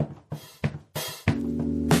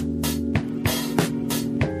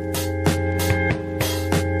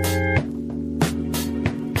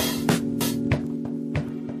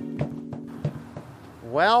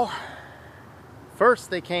Well,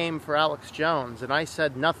 first they came for Alex Jones, and I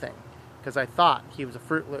said nothing because I thought he was a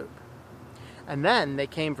Fruit Loop. And then they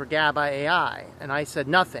came for Gab AI, and I said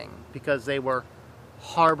nothing because they were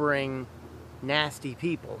harboring nasty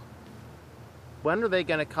people. When are they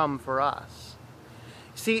going to come for us?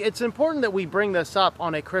 See, it's important that we bring this up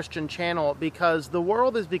on a Christian channel because the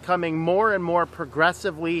world is becoming more and more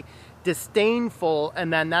progressively disdainful,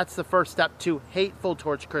 and then that's the first step to hateful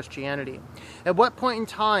towards Christianity. At what point in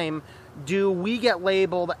time do we get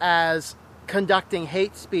labeled as conducting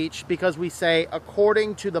hate speech because we say,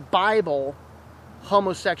 according to the Bible,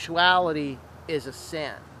 homosexuality is a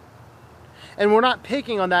sin? And we're not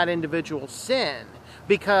picking on that individual sin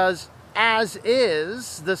because as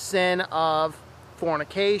is the sin of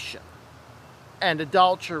fornication and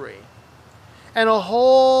adultery and a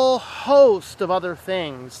whole host of other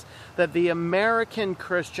things that the American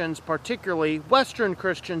Christians, particularly Western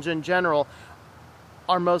Christians in general,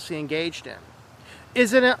 are mostly engaged in.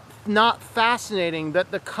 Isn't it not fascinating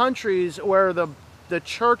that the countries where the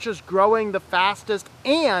church is growing the fastest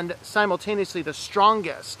and simultaneously the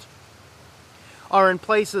strongest are in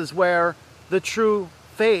places where the true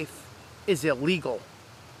faith is illegal?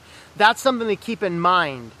 That's something to keep in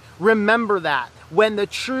mind. Remember that. When the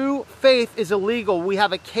true faith is illegal, we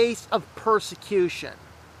have a case of persecution.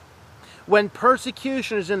 When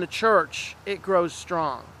persecution is in the church, it grows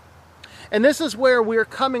strong. And this is where we're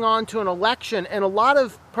coming on to an election, and a lot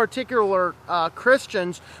of particular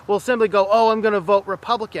Christians will simply go, oh, I'm going to vote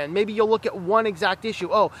Republican. Maybe you'll look at one exact issue.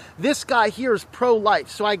 Oh, this guy here is pro-life,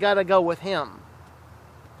 so I got to go with him.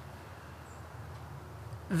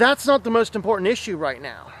 That's not the most important issue right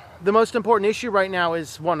now. The most important issue right now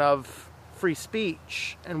is one of free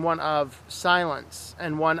speech and one of silence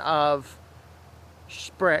and one of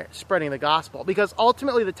spreading the gospel. Because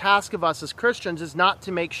ultimately the task of us as Christians is not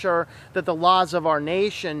to make sure that the laws of our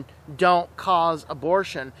nation don't cause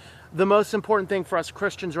abortion. The most important thing for us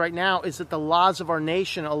Christians right now is that the laws of our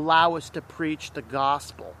nation allow us to preach the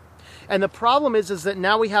gospel. And the problem is that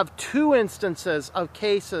now we have two instances of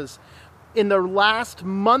cases in the last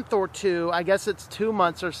month or two, I guess it's 2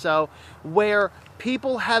 months or so, where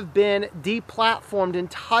people have been deplatformed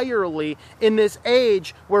entirely in this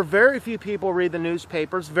age where very few people read the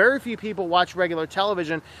newspapers, very few people watch regular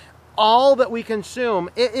television. All that we consume,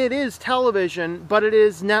 it is television, but it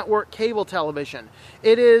is network cable television.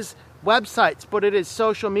 It is websites, but it is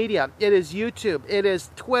social media. It is YouTube. It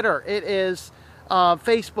is Twitter. It is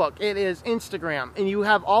Facebook, it is Instagram, and you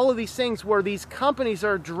have all of these things where these companies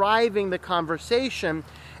are driving the conversation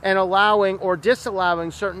and allowing or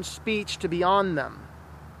disallowing certain speech to be on them.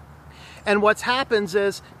 And what happens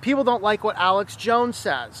is people don't like what Alex Jones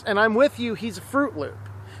says, and I'm with you, he's a Fruit Loop,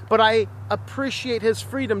 but I appreciate his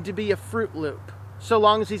freedom to be a Fruit Loop, so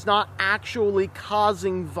long as he's not actually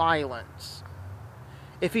causing violence.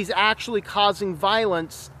 If he's actually causing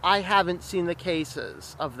violence, I haven't seen the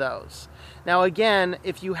cases of those. Now again,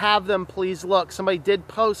 if you have them, please look. Somebody did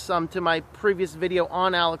post some to my previous video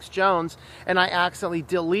on Alex Jones, and I accidentally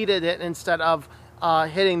deleted it instead of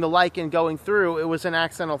hitting the like and going through. It was an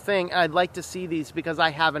accidental thing. I'd like to see these because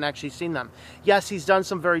I haven't actually seen them. Yes, he's done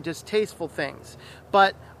some very distasteful things,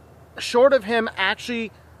 but short of him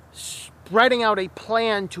actually spreading out a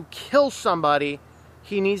plan to kill somebody,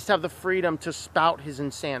 he needs to have the freedom to spout his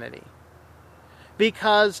insanity.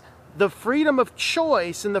 Because the freedom of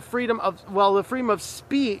choice and the freedom of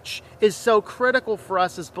speech is so critical for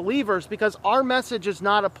us as believers, because our message is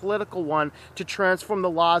not a political one to transform the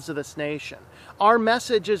laws of this nation. Our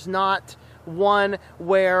message is not one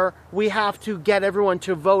where we have to get everyone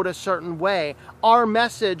to vote a certain way. Our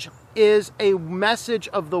message is a message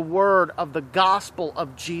of the word, of the gospel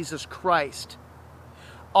of Jesus Christ.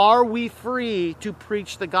 Are we free to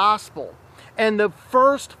preach the gospel? And the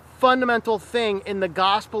first fundamental thing in the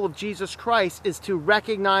gospel of Jesus Christ is to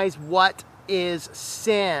recognize what is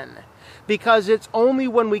sin. Because it's only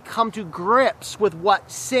when we come to grips with what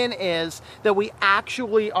sin is that we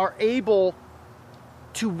actually are able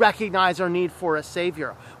to recognize our need for a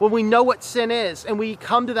Savior. When we know what sin is and we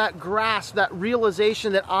come to that grasp, that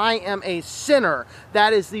realization that I am a sinner,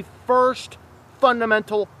 that is the first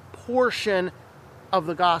fundamental portion of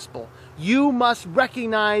the gospel. You must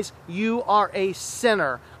recognize you are a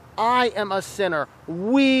sinner. I am a sinner.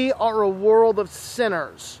 We are a world of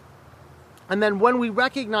sinners. And then when we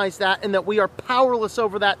recognize that and that we are powerless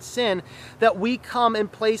over that sin, that we come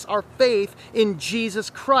and place our faith in Jesus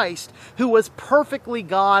Christ, who was perfectly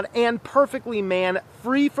God and perfectly man,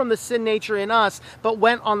 free from the sin nature in us, but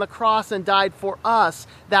went on the cross and died for us,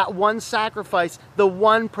 that one sacrifice, the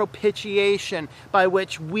one propitiation by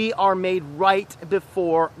which we are made right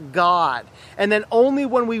before God. And then only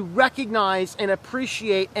when we recognize and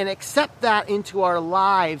appreciate and accept that into our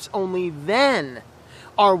lives, only then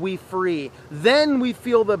are we free. Then we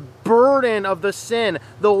feel the burden of the sin,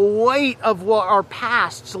 the weight of what our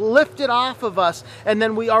pasts lifted off of us, and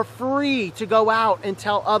then we are free to go out and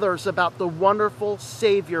tell others about the wonderful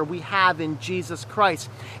Savior we have in Jesus Christ.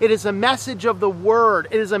 It is a message of the Word.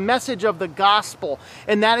 It is a message of the gospel,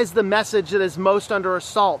 and that is the message that is most under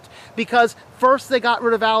assault. Because first they got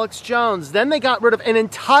rid of Alex Jones, then they got rid of an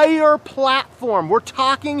entire platform. We're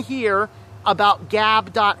talking here about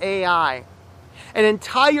Gab.ai. An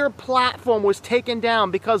entire platform was taken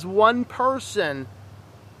down because one person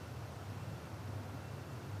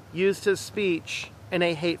used his speech in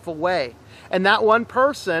a hateful way. And that one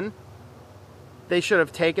person, they should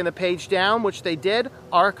have taken the page down, which they did,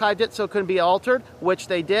 archived it so it couldn't be altered, which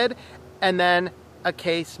they did, and then a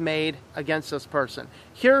case made against this person.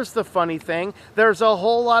 Here's the funny thing. There's a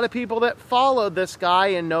whole lot of people that followed this guy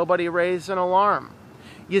and nobody raised an alarm.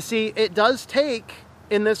 You see, it does take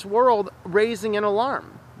in this world raising an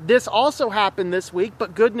alarm. This also happened this week,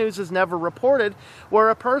 but good news is never reported, where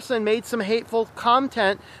a person made some hateful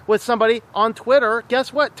content with somebody on Twitter.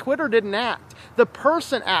 Guess what? Twitter didn't act. The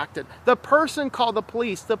person acted. The person called the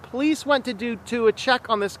police. The police went to do a check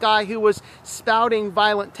on this guy who was spouting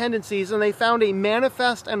violent tendencies, and they found a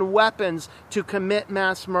manifest and weapons to commit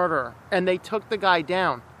mass murder, and they took the guy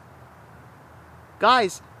down.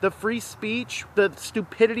 Guys, the free speech, the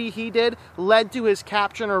stupidity he did, led to his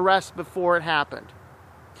capture and arrest before it happened.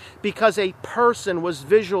 Because a person was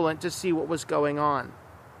vigilant to see what was going on.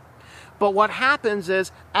 But what happens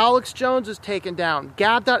is Alex Jones is taken down.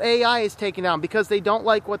 Gab.ai is taken down because they don't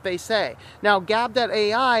like what they say. Now,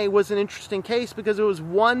 Gab.ai was an interesting case because it was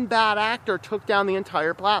one bad actor took down the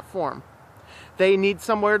entire platform. They need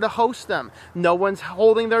somewhere to host them. No one's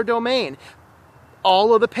holding their domain.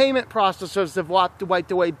 All of the payment processors have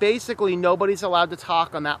wiped away. Basically, nobody's allowed to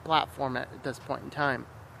talk on that platform at this point in time.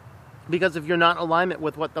 Because if you're not in alignment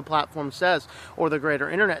with what the platform says or the greater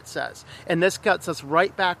internet says. And this cuts us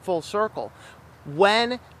right back full circle.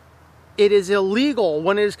 When it is illegal,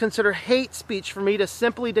 when it is considered hate speech for me to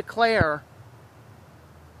simply declare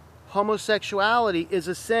homosexuality is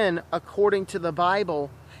a sin according to the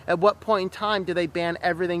Bible, at what point in time do they ban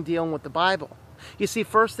everything dealing with the Bible? You see,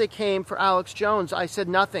 first they came for Alex Jones. I said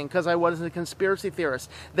nothing because I wasn't a conspiracy theorist.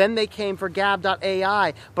 Then they came for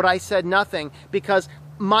Gab.ai, but I said nothing because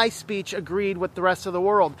my speech agreed with the rest of the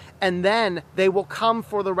world. And then they will come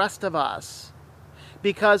for the rest of us.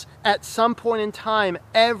 Because at some point in time,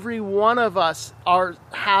 every one of us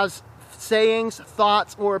has sayings,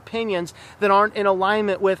 thoughts, or opinions that aren't in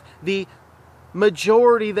alignment with the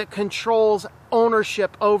majority that controls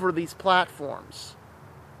ownership over these platforms.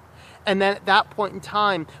 And then at that point in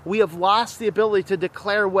time, we have lost the ability to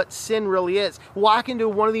declare what sin really is. Walk into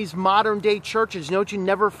one of these modern day churches. You know what you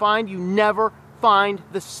never find? You never find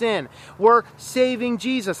the sin. We're saving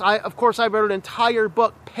Jesus. Of course, I wrote an entire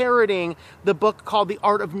book parroting the book called The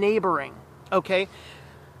Art of Neighboring. Okay?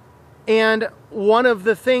 And one of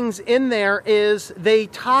the things in there is they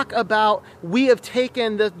talk about we have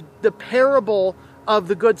taken the parable of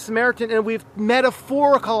the Good Samaritan and we've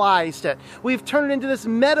metaphoricalized it. We've turned it into this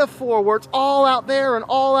metaphor where it's all out there and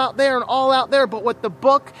all out there and all out there. But what the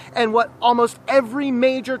book and what almost every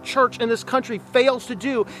major church in this country fails to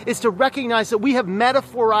do is to recognize that we have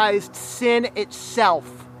metaphorized sin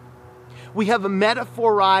itself. We have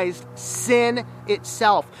metaphorized sin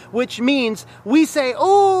itself, which means we say,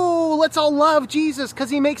 oh, let's all love Jesus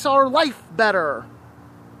because he makes our life better.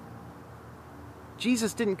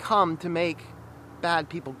 Jesus didn't come to make bad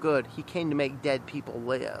people good. He came to make dead people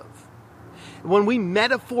live. When we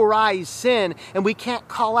metaphorize sin and we can't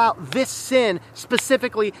call out this sin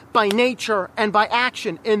specifically by nature and by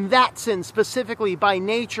action, and that sin specifically by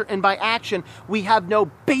nature and by action, we have no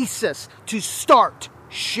basis to start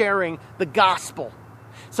sharing the gospel.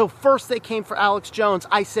 So first they came for Alex Jones.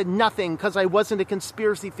 I said nothing because I wasn't a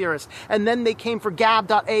conspiracy theorist. And then they came for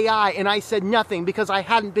Gab.ai and I said nothing because I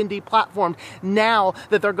hadn't been deplatformed. Now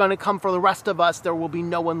that they're going to come for the rest of us, there will be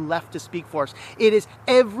no one left to speak for us. It is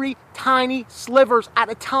every tiny slivers at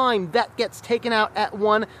a time that gets taken out at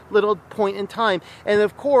one little point in time. And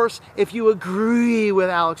of course, if you agree with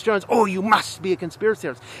Alex Jones, oh, you must be a conspiracy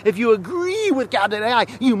theorist. If you agree with Gab.ai,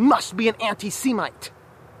 you must be an anti-Semite.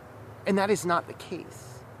 And that is not the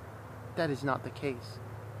case. That is not the case.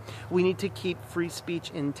 We need to keep free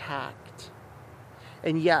speech intact.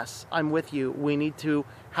 And yes, I'm with you. We need to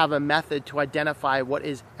have a method to identify what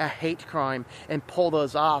is a hate crime and pull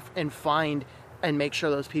those off and find and make sure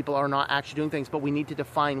those people are not actually doing things. But we need to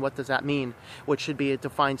define what does that mean, which should be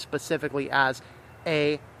defined specifically as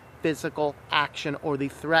a physical action or the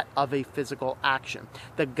threat of a physical action.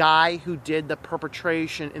 The guy who did the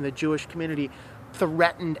perpetration in the Jewish community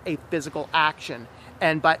threatened a physical action.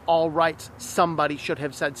 And by all rights, somebody should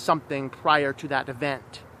have said something prior to that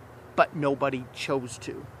event. But nobody chose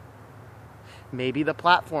to. Maybe the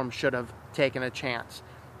platform should have taken a chance.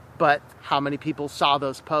 But how many people saw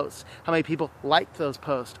those posts? How many people liked those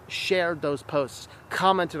posts, shared those posts,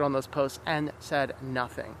 commented on those posts, and said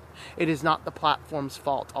nothing? It is not the platform's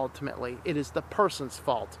fault, ultimately. It is the person's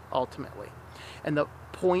fault, ultimately. And the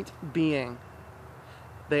point being,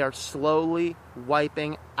 they are slowly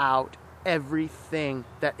wiping out everything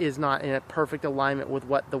that is not in a perfect alignment with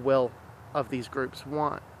what the will of these groups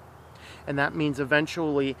want. And that means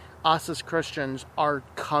eventually us as Christians are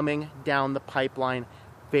coming down the pipeline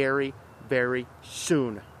very, very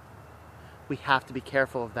soon. We have to be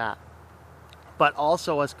careful of that. But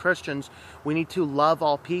also as Christians, we need to love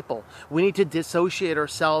all people. We need to dissociate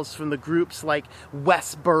ourselves from the groups like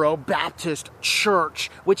Westboro Baptist Church,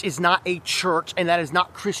 which is not a church, and that is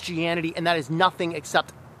not Christianity, and that is nothing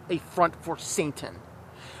except a front for Satan.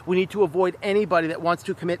 We need to avoid anybody that wants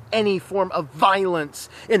to commit any form of violence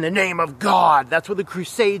in the name of God. That's what the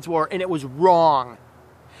Crusades were, and it was wrong.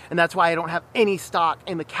 And that's why I don't have any stock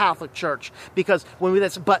in the Catholic Church. Because when we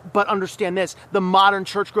but understand this, the modern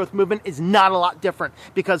church growth movement is not a lot different.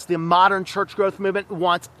 Because the modern church growth movement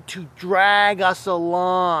wants to drag us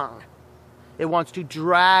along. It wants to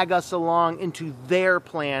drag us along into their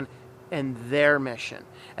plan and their mission.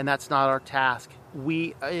 And that's not our task.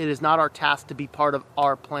 It is not our task to be part of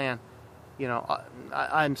our plan. You know,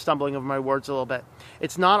 I'm stumbling over my words a little bit.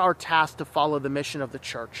 It's not our task to follow the mission of the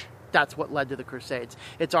church. That's what led to the Crusades.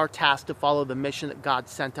 It's our task to follow the mission that God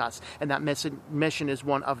sent us. And that mission is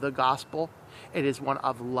one of the gospel. It is one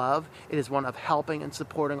of love. It is one of helping and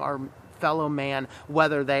supporting our fellow man,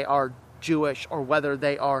 whether they are Jewish or whether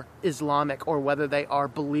they are Islamic or whether they are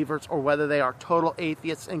believers or whether they are total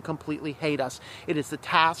atheists and completely hate us. It is the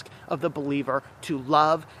task of the believer to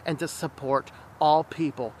love and to support all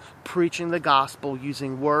people, preaching the gospel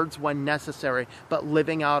using words when necessary, but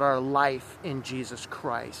living out our life in Jesus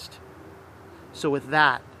Christ. So with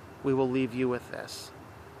that, we will leave you with this.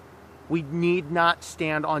 We need not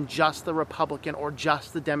stand on just the Republican or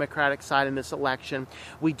just the Democratic side in this election.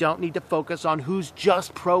 We don't need to focus on who's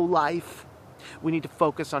just pro-life. We need to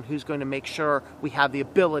focus on who's going to make sure we have the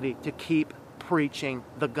ability to keep preaching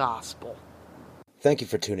the gospel. Thank you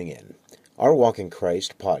for tuning in. Our Walk in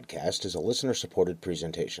Christ podcast is a listener-supported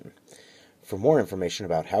presentation. For more information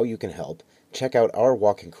about how you can help, check out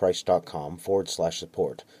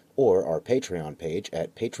ourwalkinchrist.com/support or our Patreon page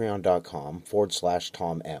at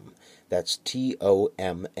patreon.com/TomM. That's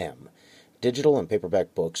TOMM. Digital and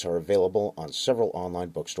paperback books are available on several online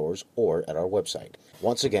bookstores or at our website.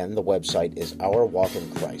 Once again, the website is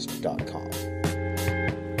ourwalkinchrist.com.